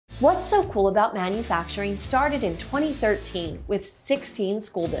What's so cool about manufacturing started in 2013 with 16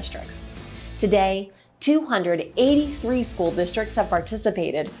 school districts. Today, 283 school districts have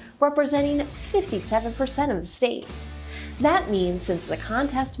participated, representing 57% of the state. That means since the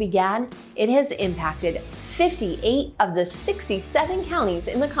contest began, it has impacted 58 of the 67 counties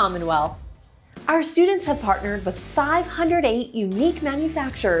in the Commonwealth. Our students have partnered with 508 unique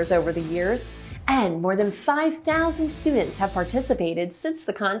manufacturers over the years, and more than 5,000 students have participated since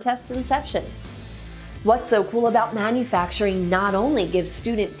the contest's inception. What's so cool about manufacturing not only gives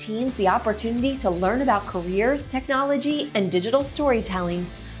student teams the opportunity to learn about careers, technology, and digital storytelling,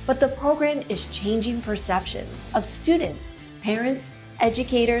 but the program is changing perceptions of students, parents,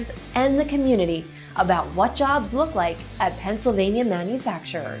 educators, and the community about what jobs look like at Pennsylvania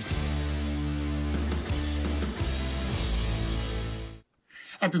manufacturers.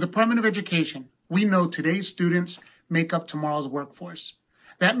 At the Department of Education, we know today's students make up tomorrow's workforce.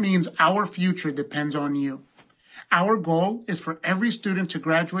 That means our future depends on you. Our goal is for every student to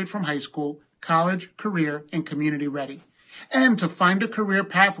graduate from high school, college, career, and community ready, and to find a career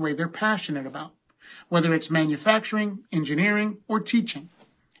pathway they're passionate about, whether it's manufacturing, engineering, or teaching.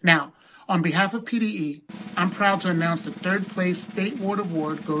 Now, on behalf of PDE, I'm proud to announce the third place statewide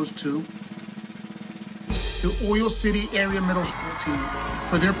award goes to the Oil City Area Middle School team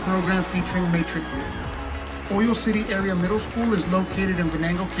for their program featuring Matrix Youth. Oil City Area Middle School is located in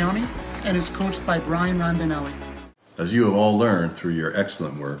Venango County and is coached by Brian Rondinelli. As you have all learned through your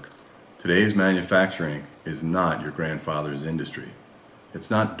excellent work, today's manufacturing is not your grandfather's industry.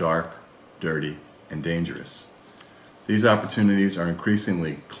 It's not dark, dirty, and dangerous. These opportunities are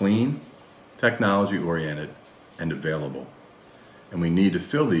increasingly clean, technology-oriented, and available. And we need to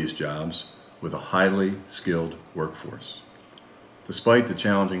fill these jobs with a highly skilled workforce. Despite the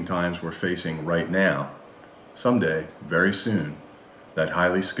challenging times we're facing right now, someday, very soon, that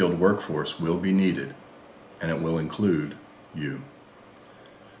highly skilled workforce will be needed, and it will include you.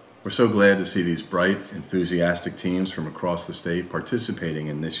 We're so glad to see these bright, enthusiastic teams from across the state participating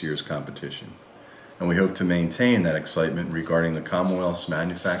in this year's competition, and we hope to maintain that excitement regarding the Commonwealth's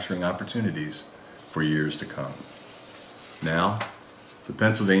manufacturing opportunities for years to come. Now, the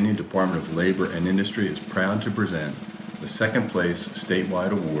Pennsylvania Department of Labor and Industry is proud to present the second place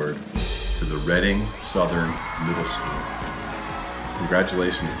statewide award to the Reading Southern Middle School.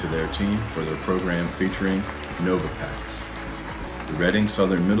 Congratulations to their team for their program featuring NovaPads. The Reading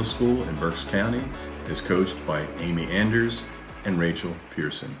Southern Middle School in Berks County is coached by Amy Anders and Rachel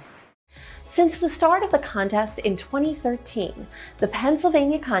Pearson. Since the start of the contest in 2013, the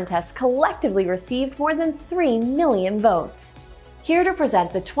Pennsylvania contest collectively received more than 3 million votes. Here to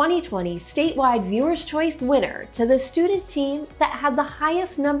present the 2020 statewide Viewer's Choice winner to the student team that had the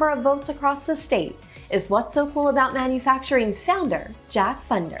highest number of votes across the state is What's So Cool About Manufacturing's founder, Jack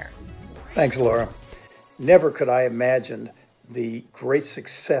Funder. Thanks, Laura. Never could I imagine the great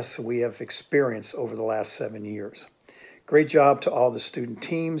success we have experienced over the last 7 years. Great job to all the student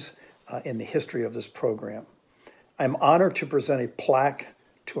teams in the history of this program. I'm honored to present a plaque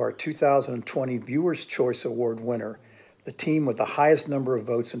to our 2020 Viewer's Choice Award winner, the team with the highest number of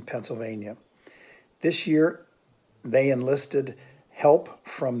votes in Pennsylvania. This year, they enlisted help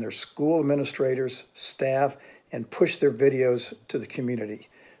from their school administrators, staff, and pushed their videos to the community.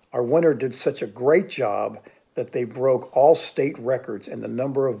 Our winner did such a great job that they broke all state records in the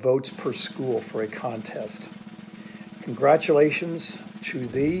number of votes per school for a contest. Congratulations to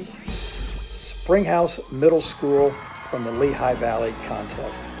the Springhouse Middle School from the Lehigh Valley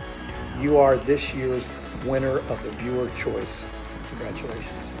contest. You are this year's winner of the Viewer Choice.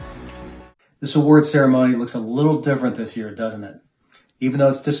 Congratulations. This award ceremony looks a little different this year, doesn't it? Even though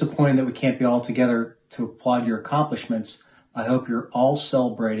it's disappointing that we can't be all together to applaud your accomplishments, I hope you're all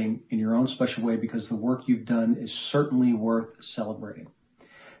celebrating in your own special way because the work you've done is certainly worth celebrating.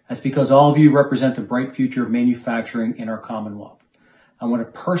 That's because all of you represent the bright future of manufacturing in our Commonwealth. I want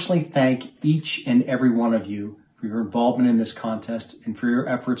to personally thank each and every one of you for your involvement in this contest and for your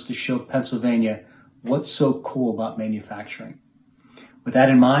efforts to show Pennsylvania what's so cool about manufacturing. With that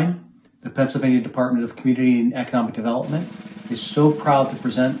in mind, the Pennsylvania Department of Community and Economic Development is so proud to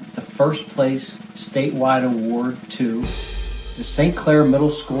present the first place statewide award to the St. Clair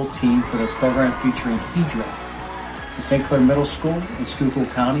Middle School team for their program featuring Hedro. The St. Clair Middle School in Schuylkill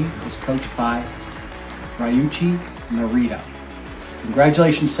County is coached by Ryuichi Narita.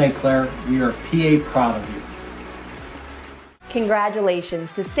 Congratulations, St. Clair. We are PA proud of you. Congratulations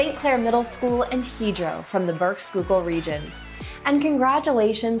to St. Clair Middle School and Hedro from the Berks-Schuylkill region. And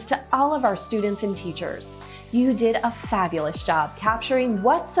congratulations to all of our students and teachers. You did a fabulous job capturing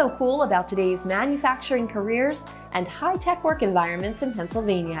what's so cool about today's manufacturing careers and high-tech work environments in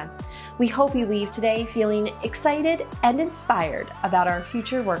Pennsylvania. We hope you leave today feeling excited and inspired about our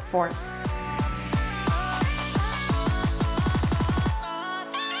future workforce.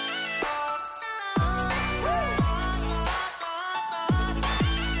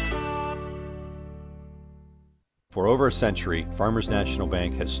 For over a century, Farmers National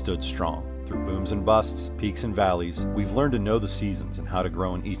Bank has stood strong. Through booms and busts, peaks and valleys, we've learned to know the seasons and how to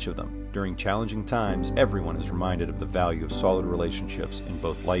grow in each of them. During challenging times, everyone is reminded of the value of solid relationships in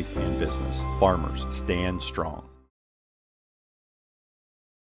both life and business. Farmers, stand strong.